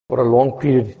For a long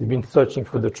period, he's been searching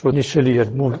for the truth. Initially, he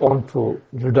had moved on to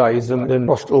Judaism, then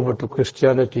crossed over to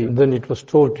Christianity. And then it was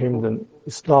told to him that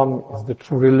Islam is the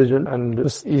true religion, and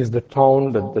this is the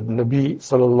town that the Nabi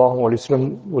sallallahu alaihi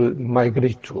wasallam will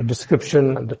migrate to. The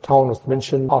description and the town was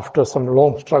mentioned. After some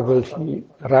long struggle, he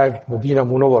arrived at Medina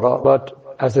Munawwara, but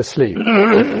as a slave.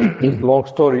 Long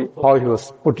story, how he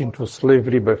was put into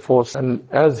slavery by force. And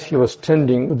as he was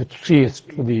tending to the trees,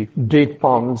 to the date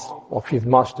palms of his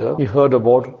master, he heard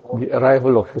about the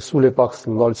arrival of Rasul Pak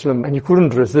sallallahu alaihi wasallam, and he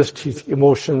couldn't resist his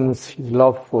emotions, his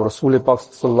love for Rasul Pak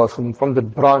sallallahu alaihi wasallam. From the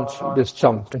branch, he just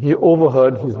jumped. And he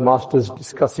overheard his masters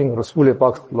discussing Rasul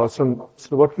Pak sallallahu alaihi wasallam.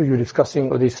 So what were you discussing?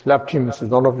 So they slapped him. He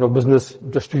said, none of your business,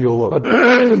 just do your work.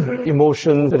 But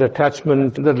emotions, that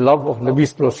attachment, that love of Nabi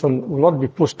sallallahu alaihi wasallam will not be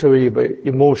pushed away by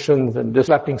emotions and just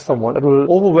slapping someone. It will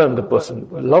overwhelm the person.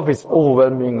 Love is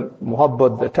overwhelming.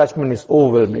 Muhabbat, the attachment is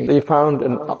overwhelming. They found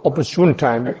an opportune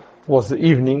time, was the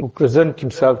evening, to present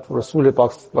himself to Rasul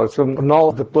Pak sallallahu alaihi wasallam.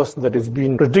 Now the person that is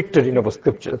being predicted in our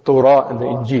scripture, the Torah and the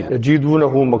Injil.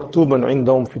 يَجِدُونَهُ مَكْتُوبًا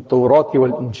عِنْدَهُمْ فِي التَّوْرَاةِ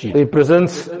وَالْإِنْجِيلِ. He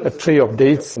presents a tray of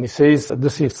dates and he says,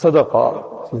 this is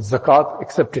sadaqah, zakat,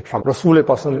 accepted from. Rasul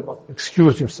Pak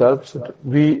excused himself, said,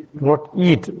 we do not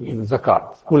eat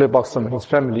zakat. Rasul Pak and his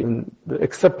family, and the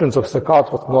acceptance of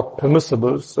zakat was not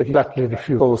permissible, so he flatly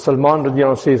refused. So Salman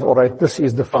radiallahu anhu says, alright, this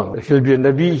is the fun. He'll be a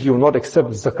Nabi, he will not accept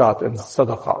zakat and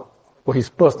sadaqah for his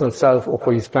personal self or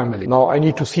for his family. Now I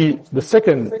need to see the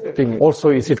second thing also,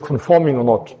 is it conforming or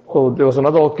not? So there was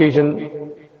another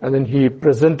occasion, and then he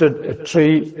presented a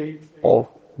tray of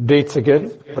dates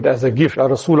again, but as a gift. Ya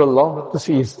Rasulullah, this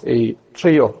is a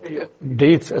tray of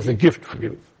dates as a gift for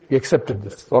you. He accepted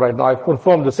this. Alright, now I've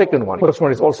confirmed the second one. First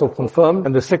one is also confirmed,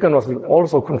 and the second one is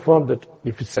also confirmed that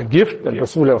if it's a gift, then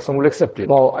Rasulullah will accept it.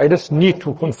 Now I just need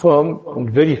to confirm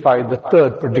and verify the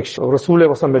third prediction.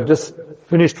 Rasulullah had just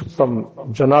finished with some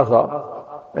janaza,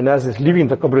 and as he's leaving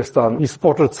the Qabristan, he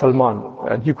spotted Salman,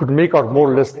 and he could make out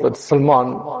more or less that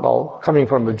Salman, now coming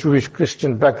from a Jewish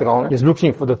Christian background, is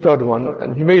looking for the third one,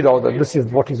 and he made out that this is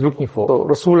what he's looking for. So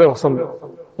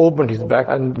Rasulullah opened his back,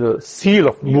 and the seal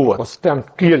of Nubuwwah was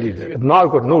stamped clearly there. Now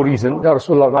I've got no reason. Ya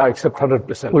Rasulullah, now I accept 100%.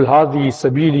 قُلْ هَذِهِ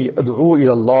سَبِيلِي أَدْعُو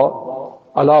إِلَى اللَّهِ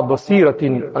ala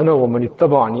basiratin ana wa man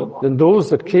ittaba'ani. Then those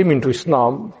that came into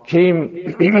Islam came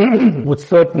with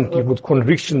certainty, with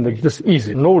conviction that this is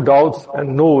it. No doubts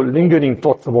and no lingering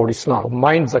thoughts about Islam.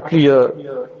 Minds are clear,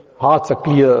 hearts are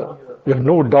clear, we have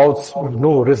no doubts, we have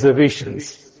no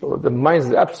reservations. So the mind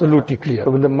is absolutely clear.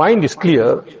 So when the mind is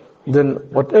clear, then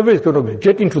whatever is going to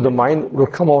get into the mind will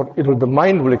come out, the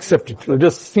mind will accept it. It will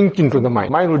just sink into the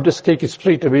mind. Mind will just take it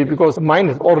straight away because the mind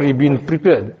has already been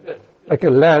prepared. Like a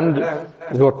land,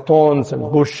 there's got thorns and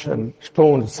bush and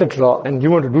stones, etc. And you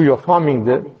want to do your farming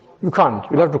there, you can't.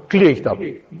 You'll have to clear it up.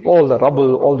 All the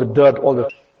rubble, all the dirt, all the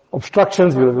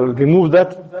obstructions, we'll remove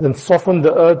that, then soften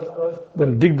the earth,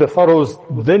 then dig the furrows,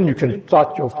 then you can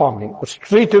start your farming. But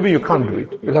straight away you can't do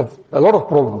it. You'll have a lot of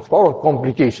problems, a lot of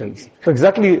complications. So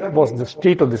exactly was the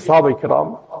state of the Sahaba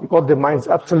Ikram. Because their minds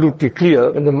absolutely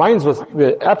clear. When the minds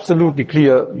were absolutely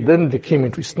clear, then they came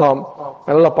into Islam.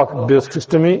 And Allah Pak bears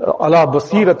testimony, ala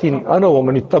basiratin ana wa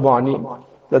man ittaba'ani,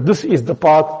 that this is the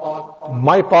path,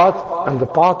 my path, and the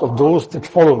path of those that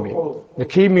follow me. They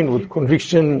came in with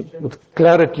conviction, with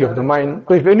clarity of the mind.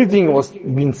 So if anything was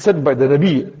being said by the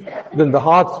Nabi, then the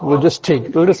heart will just take,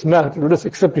 it will just melt, it will just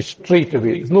accept it straight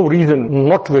away. There's no reason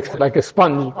not to accept, like a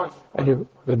sponge, and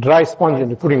the dry sponge and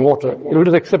you're putting water, it will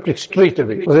just accept it straight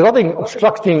away. So there's nothing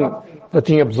obstructing,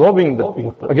 nothing absorbing the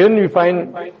people. Again we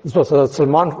find, this was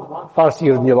Salman Farsi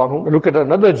radiallahu anhu. Look at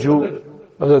another Jew,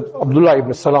 Abdullah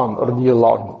ibn Salam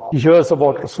radiallahu anhu. He hears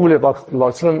about Rasul Pak sallallahu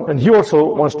alaihi wasallam, and he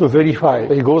also wants to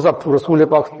verify. He goes up to Rasul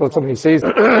Pak sallallahu alaihi wasallam, he says,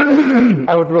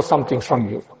 I want to know something from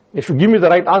you. If you give me the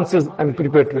right answers, I'm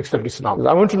prepared to accept Islam.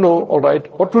 I want to know,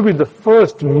 alright, what will be the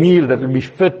first meal that will be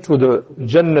fed to the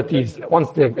Jannatis once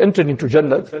they have entered into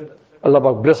Jannat?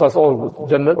 Allah bless us all with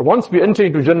Jannat. Once we enter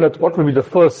into Jannat, what will be the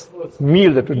first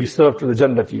meal that will be served to the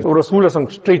Jannatis? So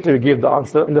Rasulullah straight away gave the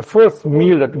answer. And the first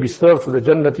meal that will be served to the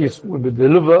Jannatis will be the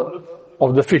liver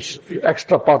of the fish, the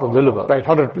extra part of the liver. Right,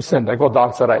 100%. I got the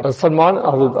answer right. Salman,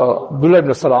 Abdullah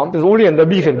ibn Salam, there's only a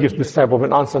Nabi can give this type of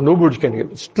an answer. Nobody can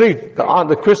give it. Straight,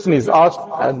 the question is asked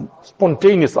and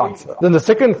spontaneous answer. Then the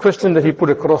second question that he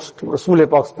put across to Rasul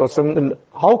Pak, then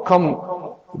how come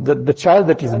the child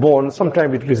that is born,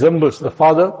 sometimes it resembles the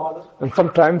father and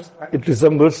sometimes it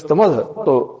resembles the mother.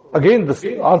 So again,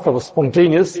 the answer was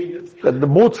spontaneous, that the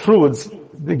both fluids,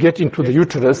 they get into the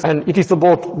uterus, and it is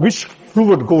about which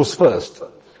fluid goes first.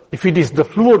 If it is the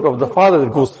fluid of the father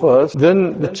that goes first,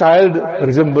 then the child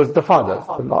resembles the father.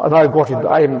 And I got it.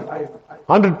 I am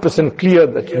 100% clear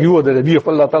that you are the Nabi of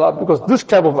Allah Ta'ala, because this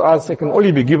type of answer can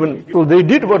only be given. So they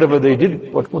did whatever they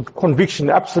did, but with conviction,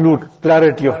 absolute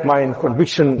clarity of mind,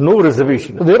 conviction, no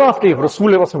reservation. So thereafter, if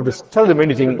Rasulullah was to tell them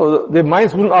anything, their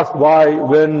minds wouldn't ask why,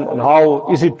 when, and how,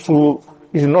 is it true,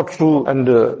 is it not true, and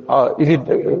is it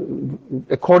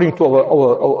according to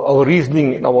our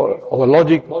reasoning, our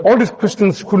logic. All these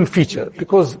questions couldn't feature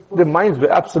because their minds were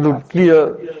absolutely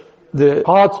clear, their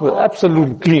hearts were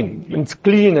absolutely clean. When it's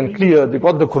clean and clear, they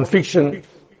got the conviction.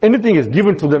 Anything is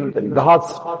given to them, the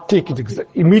hearts take it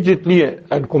immediately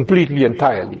and completely,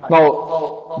 entirely.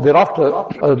 Now, thereafter,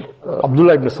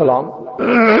 Abdullah ibn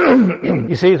Salam,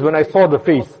 he says, when I saw the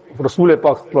face of Rasulullah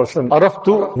Pak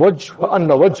Araftu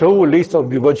anna wajhahu laysa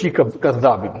biwajhika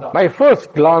kadhabin. My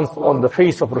first glance on the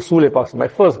face of Rasulullah Pak,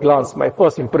 my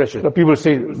first impression. The people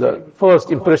say the first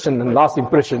impression and last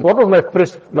impression. What was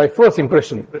my first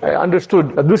impression? I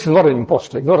understood that this is not an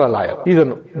impostor, he's not a liar. He's a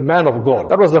man of God.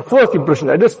 That was the first impression.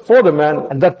 I just saw the man,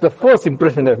 and that's the first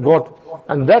impression I've got,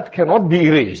 and that cannot be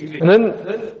erased. And then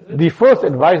the first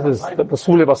advices that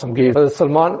Rasulullah gave,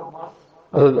 Salman,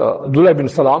 Abdullah ibn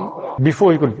Salam,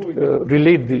 before he could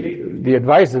relate the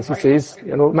advices, he says,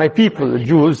 my people, the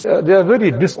Jews, they are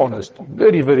very dishonest,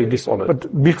 very, very dishonest.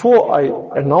 But before I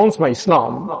announce my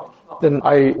Islam, then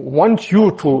I want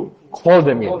you to call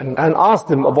them in and ask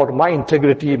them about my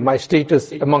integrity, my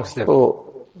status amongst them. So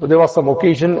there was some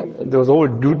occasion, there was a whole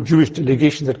Jewish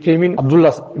delegation that came in.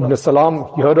 Abdullah ibn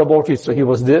Salam, he heard about it, so he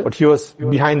was there, but he was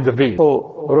behind the veil.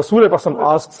 So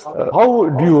Rasulullah asks, how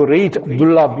do you rate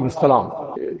Abdullah ibn Salam?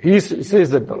 He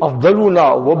says that,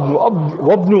 Afdaluna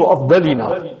wabnu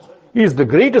Afdalina. He is the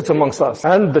greatest amongst us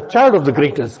and the child of the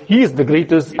greatest. He is the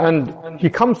greatest and he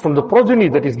comes from the progeny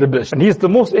that is the best. And he is the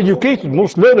most educated,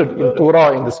 most learned in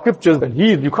Torah, in the scriptures. And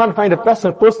you can't find a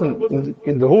person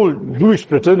in the whole Jewish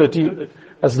fraternity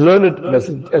as learned and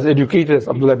as educated as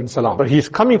Abdullah ibn Salam. But he is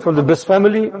coming from the best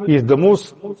family, he is the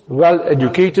most well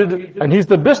educated, and he is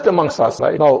the best amongst us.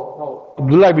 Right? Now,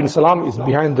 Abdullah ibn Salam is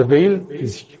behind the veil,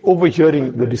 he's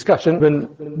overhearing the discussion. When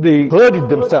they heard it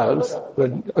themselves,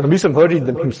 when Rasul heard it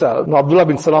himself, now Abdullah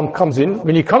ibn Salam comes in.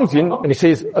 When he comes in and he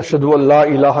says, Ashhadu an la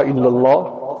ilaha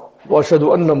illallah wa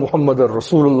ashhadu anna Muhammadar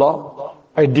Rasulullah,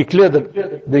 I declare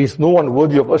that there is no one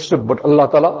worthy of worship but Allah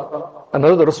Ta'ala, and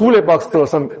another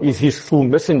Rasulullah is his true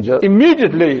messenger.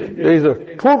 Immediately there is a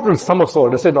total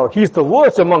somersault. They said, now he is the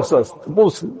worst amongst us, the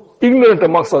most ignorant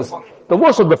amongst us, the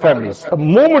worst of the families. A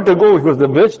moment ago he was the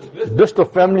best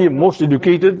of family, most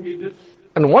educated.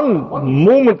 And one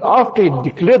moment after he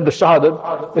declared the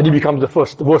Shahadat, then he becomes the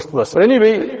worst person. But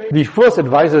anyway, the first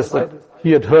advices that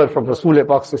he had heard from Rasulullah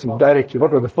Pak directly,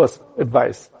 what was the first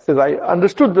advice? He says, I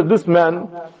understood that this man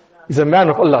is a man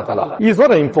of Allah Ta'ala. He is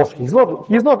not an impostor. He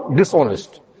is not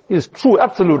dishonest. He is true,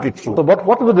 absolutely true. So, but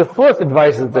what were the first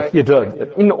advices that he had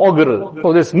heard? Inaugural.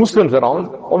 So there's Muslims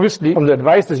around. Obviously, from the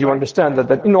advices you understand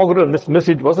that inaugural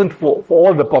message wasn't for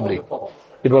all the public.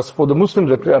 It was for the Muslims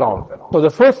that were around. So the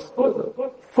first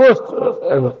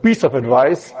piece of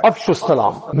advice, Afshu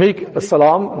Salam. Make the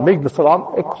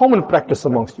salam a common practice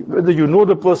amongst you. Whether you know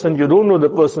the person, you don't know the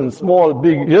person, small,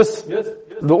 big, yes.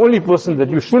 The only person that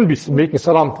you shouldn't be making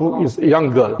salam to is a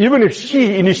young girl. Even if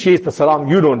she initiates the salam,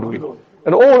 you don't do it.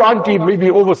 An old auntie,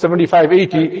 maybe over 75,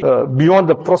 80, beyond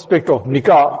the prospect of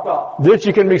nikah, there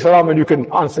she can make salam and you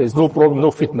can answer. It's no problem,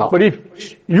 no fitna. But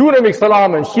if you want to make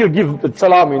salam and she'll give the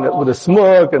salam with a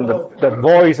smirk and that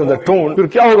voice and the tone,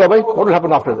 what will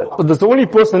happen after that? So that's the only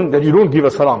person that you don't give a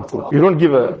salam to. You don't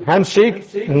give a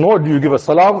handshake, nor do you give a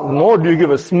salam, nor do you give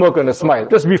a smirk and a smile.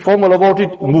 Just be formal about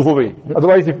it, move away.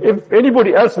 Otherwise, if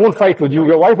anybody else won't fight with you,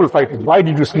 your wife will fight with you. Why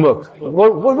did you smirk?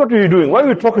 What are you doing? Why are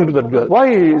you talking to that girl?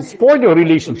 Why spoil your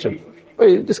relationship?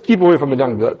 Just keep away from a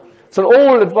young girl. It's an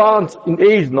old advanced in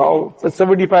age now,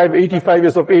 75, 85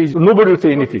 years of age. Nobody will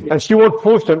say anything. And she won't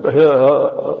post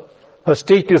her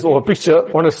status or her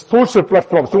picture on a social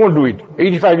platform. She won't do it.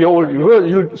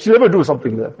 85-year-old, she'll never do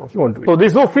something there. She won't do it. So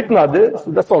there's no fitna there,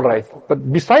 so that's alright.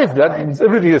 But besides that,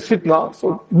 everything is fitna,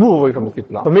 so move away from the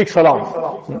fitna. So make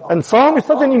salam. And salam is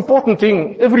such an important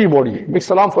thing. Everybody make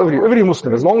salam for every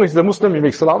Muslim. As long as he's a Muslim, you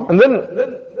make salam. And then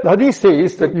the hadith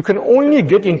says that you can only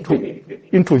get into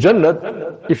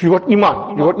Jannat if you got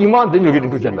Iman. You got Iman, then you get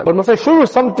into Jannat. But must I show you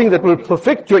something that will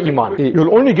perfect your Iman?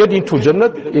 You'll only get into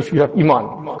Jannat if you have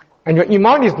Iman. And your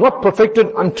Iman is not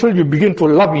perfected until you begin to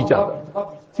love each other.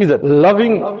 See that?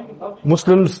 Loving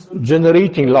Muslims,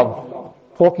 generating love,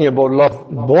 talking about love,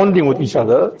 bonding with each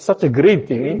other, such a great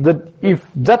thing that if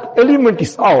that element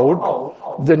is out,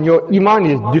 then your Iman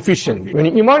is deficient. When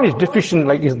your Iman is deficient,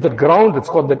 like is the ground that's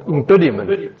got that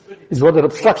impediment, is got that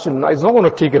obstruction, it's not going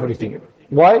to take everything.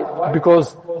 Why?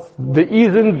 Because there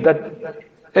isn't that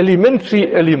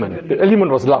elementary element. The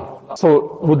element was love.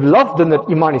 So with love, then that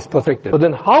iman is perfected. But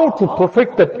then how to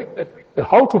perfect that?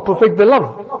 How to perfect the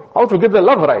love? How to get the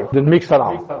love right? Then make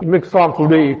salam. Make salam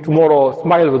today, tomorrow,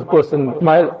 smile with the person,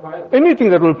 smile. Anything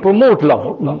that will promote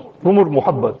love, promote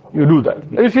muhabbat, you do that.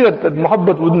 And you see that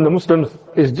muhabbat within the Muslims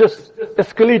is just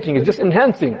escalating, it's just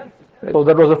enhancing. So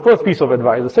that was the first piece of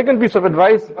advice. The second piece of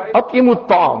advice, at'imut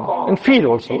ta'am, and feed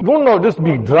also. Don't now just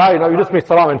be dry, now you just make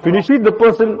salam and finish. Feed the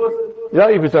person. Yeah,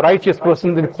 if it's a righteous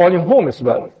person, then call him home as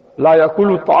well. La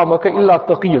yakulu ta'amaka illa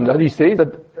taqiyyun. The hadith says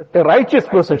that a righteous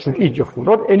person should eat your food,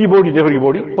 not anybody and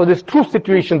everybody. So there's two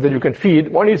situations that you can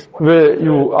feed. One is where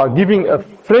you are giving a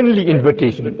friendly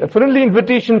invitation. A friendly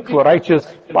invitation to a righteous,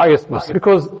 pious person.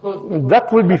 Because that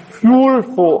will be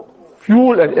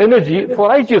fuel and energy for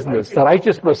righteousness. The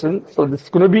righteous person, so there's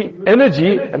going to be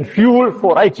energy and fuel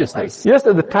for righteousness. Yes,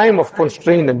 at the time of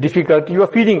constraint and difficulty, you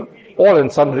are feeding all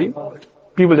and sundry.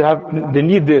 People they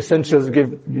need the essentials,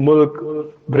 give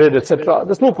milk, bread, etc.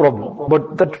 There's no problem.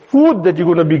 But that food that you're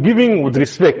going to be giving with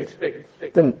respect,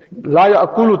 then la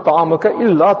ya'kulu ta'amaka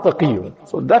illa taqiyyun.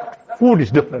 So that food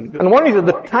is different. And one is at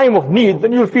the time of need,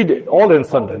 then you'll feed all and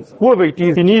sundry. Whoever it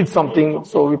is, he needs something,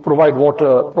 so we provide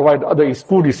water, provide other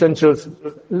food essentials,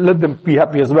 let them be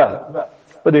happy as well.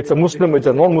 Whether it's a Muslim, it's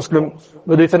a non-Muslim,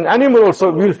 whether it's an animal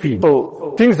also, we'll feed.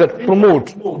 So things that promote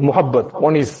muhabbat,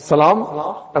 one is salam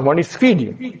and one is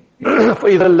feeding.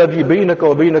 فَإِذَا الَّذِي بَيْنَكَ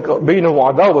وَبَيْنَهُ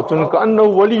عَدَاوَةٌ كَأَنَّهُ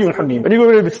وَلِيٌّ حَمِيمٌ. And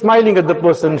you're going to be smiling at the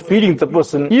person, feeding the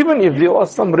person, even if there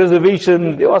was some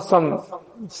reservation, there was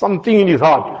something in his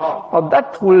heart.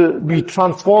 That will be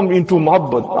transformed into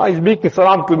muhabbat. He's making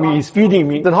salam to me, he's feeding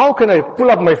me. Then how can I pull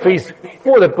up my face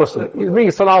for that person? He's making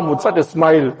salam with such a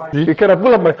smile. Can I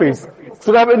pull up my face?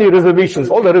 Should I have any reservations?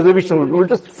 All the reservations will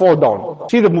just fall down.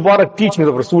 See the Mubarak teachings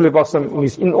of Rasulullah in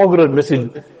his inaugural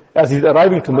message as he's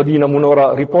arriving to Medina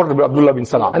Munawwara, reported by Abdullah bin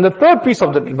Salam. And the third piece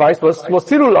of the advice was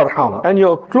Silul Arham. And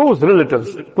your close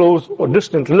relatives, close or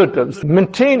distant relatives,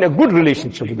 maintain a good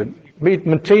relationship with them.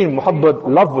 Maintain muhabbat,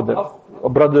 love with them. Or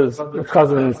brothers,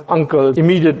 cousins, uncles,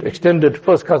 immediate, extended,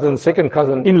 first cousin, second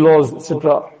cousin, in-laws,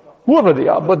 etc. Whoever they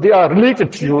are, but they are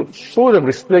related to you, show them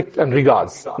respect and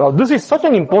regards. Now this is such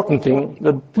an important thing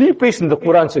that 3 places in the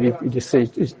Quran Sharif it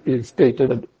is stated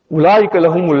that أُولَٰئِكَ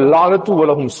لَهُمُ اللَّعْنَةُ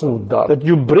وَلَهُمْ سُوءُ الدَّارِ. That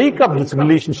you break up this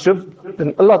relationship,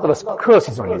 then Allah Ta'ala's curse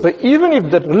is on you. So even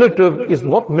if that relative is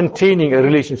not maintaining a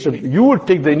relationship, you will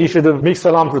take the initiative, make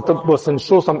salam to the person,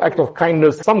 show some act of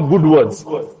kindness, some good words.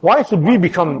 Why should we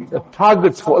become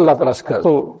targets for Allah Ta'ala's curse?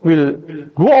 So we'll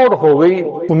go out of our way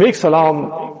to make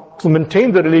salam, to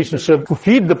maintain the relationship, to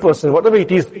feed the person, whatever it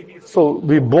is. So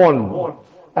we bond.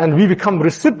 And we become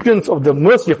recipients of the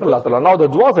mercy of Allah Ta'ala. Now the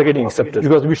du'as are getting accepted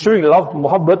because we're showing love,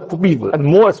 muhabbat to people and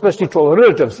more especially to our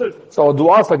relatives. So our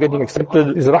du'as are getting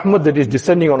accepted. Is rahmat that is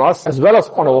descending on us as well as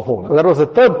on our home. So that was the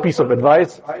third piece of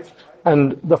advice.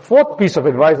 And the fourth piece of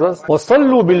advice was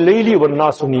وَصَلُّوا بِاللَّيْلِ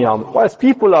وَالنَّاسُ نِيَامٌ. Whilst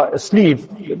people are asleep,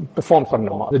 perform some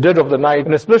namaz. The dead of the night,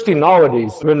 and especially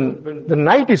nowadays when the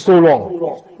night is so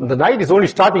long. The night is only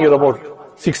starting at about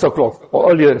 6 o'clock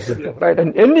or earlier, right?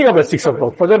 And ending up at 6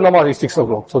 o'clock. Fajr namaz is 6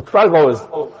 o'clock. So 12 hours.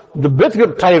 The beds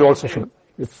get tired also.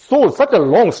 It's such a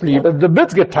long sleep that the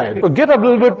beds get tired. So get up a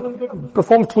little bit,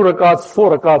 perform 2 rakats,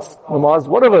 4 rakats, namaz,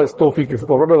 whatever is tawfiq is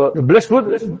for, whatever you're blessed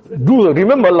with,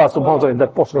 remember Allah subhanahu wa ta'ala in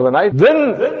that portion of the night.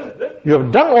 Then you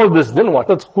have done all this, then what?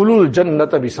 تَدْخُلُوا الْجَنَّةَ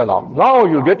بِسَلَامٍ. Now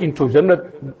you get into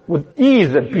Jannat with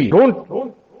ease and peace.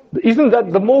 Isn't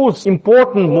that the most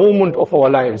important moment of our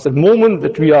lives? The moment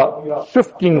that we are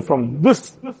shifting from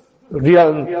this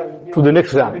realm to the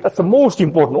next realm. That's the most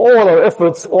important. All our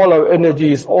efforts, all our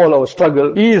energies, all our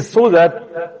struggle is so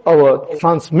that our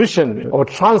transmission, our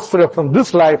transfer from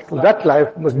this life to that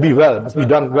life must be well, must be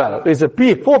done well. There's a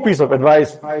 4 piece of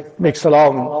advice. Make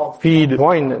salam, feed,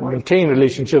 join, and maintain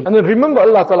relationship. And then remember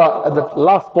Allah Ta'ala at that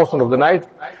last portion of the night.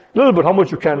 Little bit how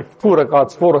much you can, 2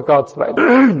 rakats, 4 rakats, right?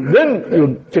 Then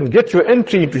you can get your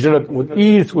entry into Jannah with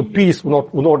ease, with peace,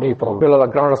 without any problem. May Allah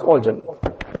grant us all Jannah.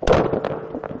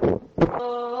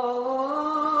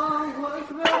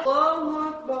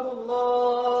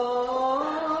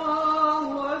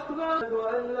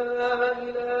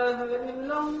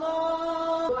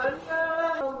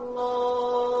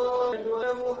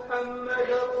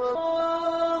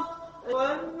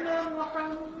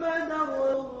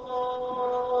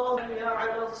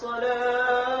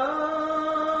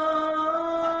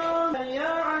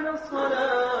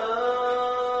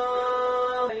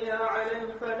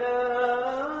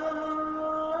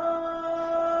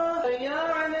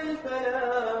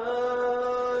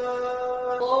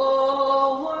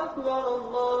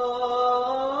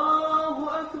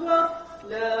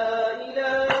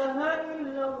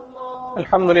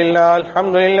 الحمد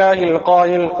لله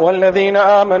القائل والذين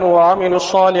آمنوا وعملوا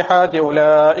الصالحات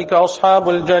أولئك أصحاب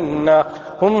الجنة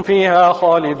هم فيها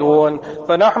خالدون.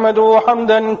 فنحمده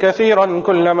حمدا كثيرا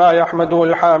كلما يحمده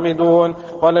الحامدون،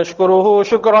 ونشكره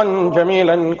شكرا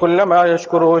جميلا كلما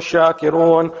يشكره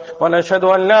الشاكرون، ونشهد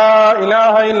أن لا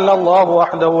إله إلا الله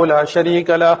وحده لا شريك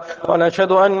له،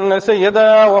 ونشهد أن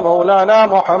سيدنا ومولانا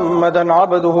محمدا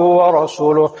عبده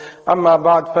ورسوله. أما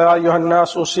بعد، فيا أيها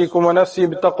الناس أوصيكم ونفسي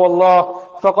بتقوى الله،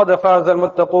 فقد فاز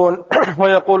المتقون.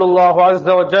 ويقول الله عز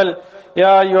وجل: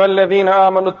 يا أيها الذين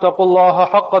آمنوا اتقوا الله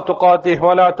حق تقاته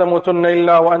ولا تموتن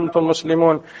إلا وأنتم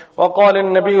مسلمون. وقال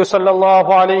النبي صلى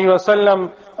الله عليه وسلم: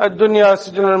 الدنيا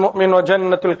سجن المؤمن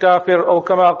وجنة الكافر، أو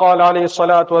كما قال عليه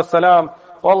الصلاة والسلام.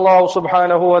 والله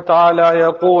سبحانه وتعالى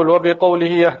يقول: وبقوله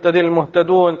يهتدي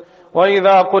المهتدون.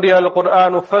 وإذا قرئ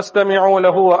القرآن فاستمعوا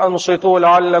له وأنصتوا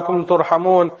لعلكم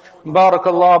ترحمون. بارك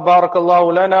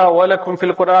الله لنا ولكم في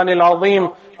القرآن العظيم،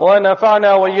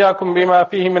 ونفعنا وإياكم بما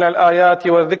فيه من الآيات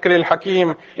والذكر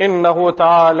الحكيم، إنه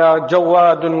تعالى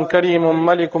جواد كريم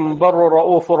ملك بر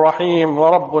رؤوف رحيم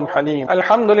ورب حليم.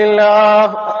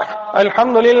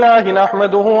 الحمد لله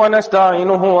نحمده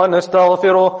ونستعينه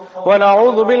ونستغفره،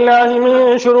 ونعوذ بالله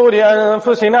من شرور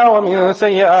أنفسنا ومن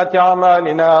سيئات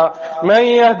أعمالنا. من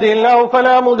يهدي الله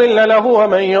فلا مضل له،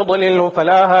 ومن يضلل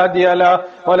فلا هادي له.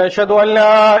 ونشهد أن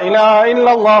لا إله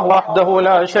إلا الله وحده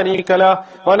لا شريك له،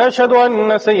 ونشهد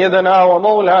أن سيدنا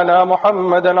ومولانا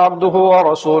محمدا عبده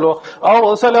ورسوله،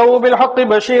 أرسله بالحق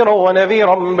بشيرا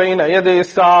ونذيرا بين يدي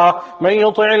الساعة. من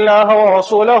يطع الله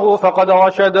ورسوله فقد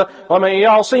رشد، ومن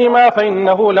يعصيما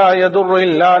فإنه لا يضر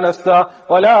إلا نفسه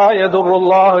ولا يضر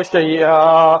الله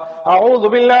شيئا. أعوذ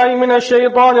بالله من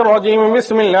الشيطان الرجيم.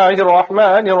 بسم الله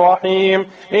الرحمن الرحيم.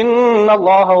 إن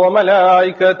الله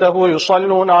وملائكته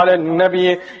يصلون على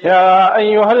النبي، يا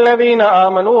أيها الذين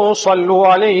آمنوا صلوا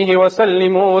عليه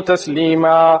وسلموا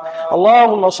تسليما.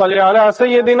 اللهم صل على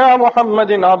سيدنا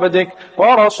محمد عبدك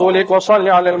ورسولك، وصل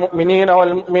على المؤمنين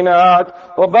والمؤمنات،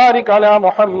 وبارك على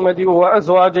محمد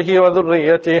وأزواجه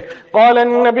وذريته. قال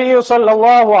النبي صلى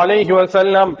الله عليه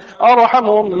وسلم: أرحم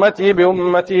أمتي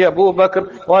بأمتي أبو بكر،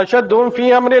 وأشدهم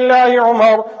في أمر الله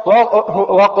عمر،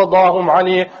 وقضاهم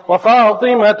علي،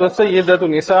 وفاطمة سيدة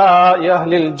نساء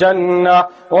أهل الجنة،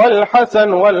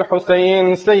 والحسن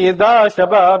والحسين سيدا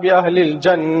شباب أهل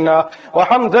الجنة،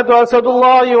 وحمزة أسد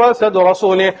الله وأسد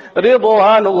رسوله،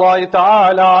 رضوان الله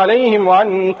تعالى عليهم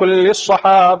وعن كل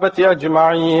الصحابة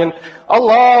أجمعين.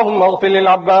 اللهم اغفر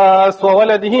للعباس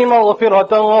وولده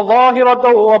مغفرة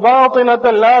ظاهرة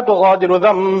وباطنة لا تغادر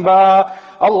ذنبا.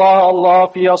 الله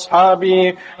في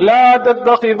أصحابي لا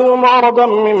تتخذوا معرضا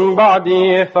من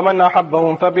بعدي، فمن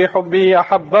أحبهم فبحبي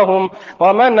أحبهم،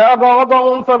 ومن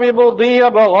أبغضهم فببغضي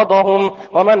أبغضهم،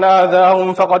 ومن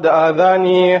آذاهم فقد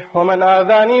آذاني، ومن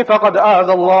آذاني فقد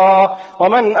آذى الله،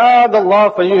 ومن آذى الله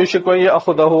فيوشك أن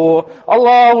يأخذه.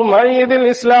 اللهم أيد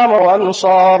الإسلام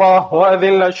وأنصاره،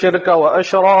 وأذل الشرك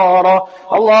وأشراره.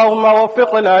 اللهم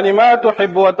وفقنا لما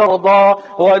تحب وترضى،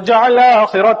 واجعل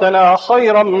آخرتنا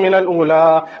خيرا من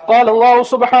الأولى. قال الله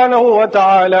سبحانه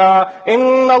وتعالى: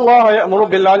 إن الله يأمر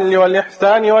بالعدل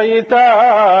والإحسان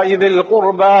وإيتاء ذي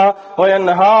القربى،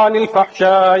 وينهى عن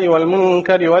الفحشاء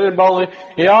والمنكر والبغي،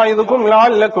 يعظكم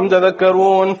لعلكم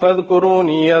تذكرون.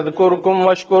 فاذكروني يذكركم،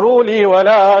 واشكروا لي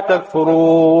ولا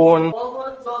تكفرون.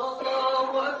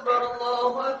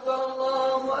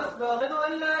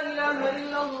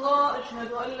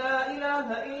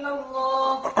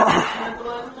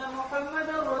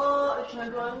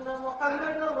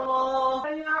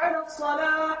 حي على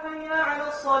الصلاة، حي على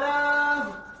الصلاة،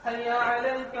 حي على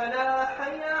الفلاح،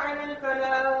 حي على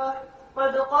الفلاح.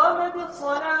 قد قامت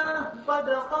الصلاة، قد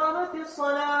قامت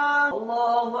الصلاة.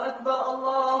 الله أكبر،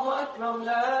 الله أكبر،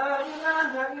 لا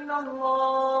إله إلا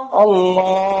الله.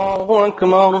 الله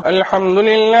أكبر. الحمد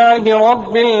لله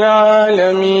رب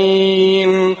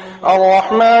العالمين،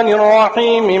 الرحمن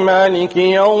الرحيم، مالك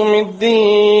يوم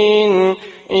الدين.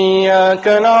 إياك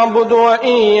نعبد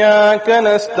وإياك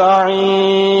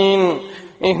نستعين.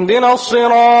 اهدنا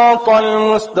الصراط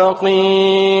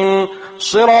المستقيم،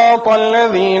 صراط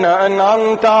الذين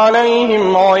أنعمت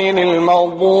عليهم غير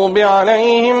المغضوب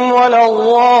عليهم ولا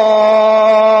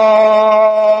الضالين.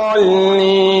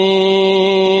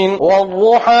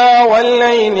 والضحى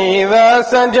والليل إذا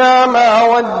سجى ما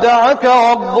ودعك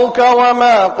ربك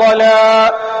وما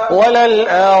قلى،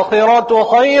 وللآخرة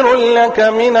خير لك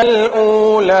من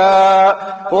الأولى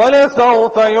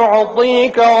ولسوف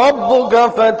يعطيك ربك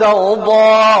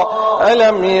فترضى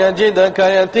ألم يجدك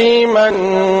يتيما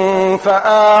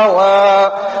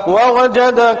فآوى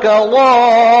ووجدك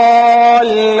ضالا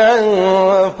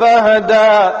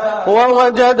فهدى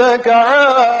ووجدك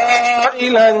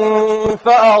عائلا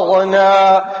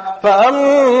فأغنى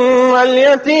فأما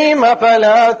اليتيم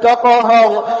فلا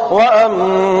تقهر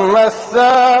وأما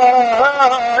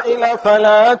السائل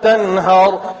فلا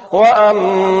تنهر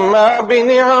وأما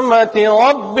بنعمة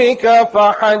ربك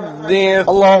فحدث.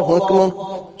 الله أكبر.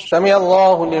 سمع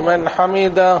الله لمن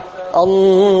حمده.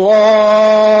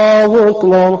 الله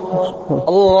أكبر.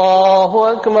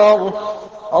 الله أكبر.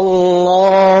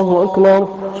 الله أكبر.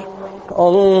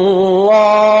 الله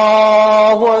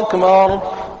أكبر.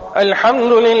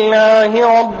 الحمد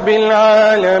لله رب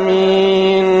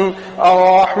العالمين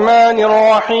الرحمن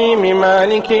الرحيم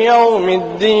مالك يوم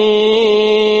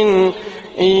الدين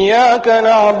إياك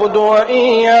نعبد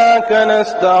وإياك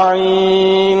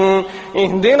نستعين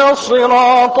اهدنا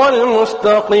الصراط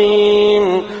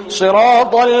المستقيم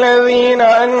صراط الذين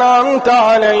أنعمت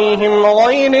عليهم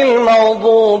غير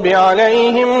المغضوب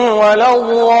عليهم ولا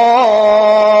الضالين.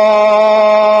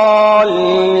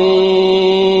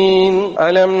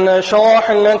 ألم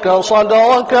نشرح لك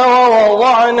صدرك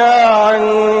ووضعنا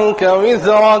عنك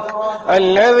وزرك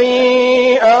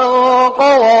الذي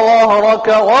أنقض ظهرك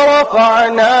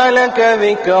ورفعنا لك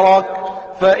ذكرك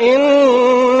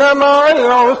فإن مع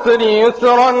العسر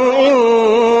يسرا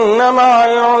إن مع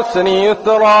العسر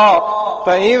يسرا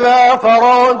فإذا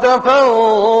فرغت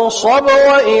فانصب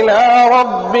وإلى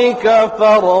ربك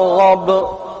فارغب.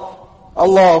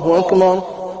 الله أكبر.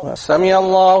 سمع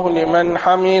الله لمن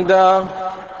حمده.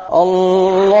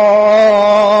 الله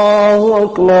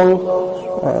أكبر.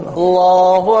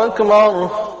 الله أكبر.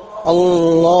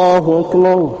 الله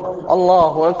أكبر.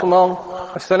 الله أكبر.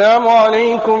 السلام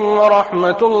عليكم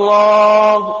ورحمة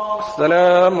الله.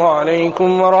 السلام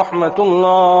عليكم ورحمة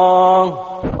الله.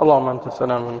 اللهم أنت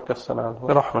السلام منك السلام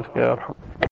برحمتك يا أرحم.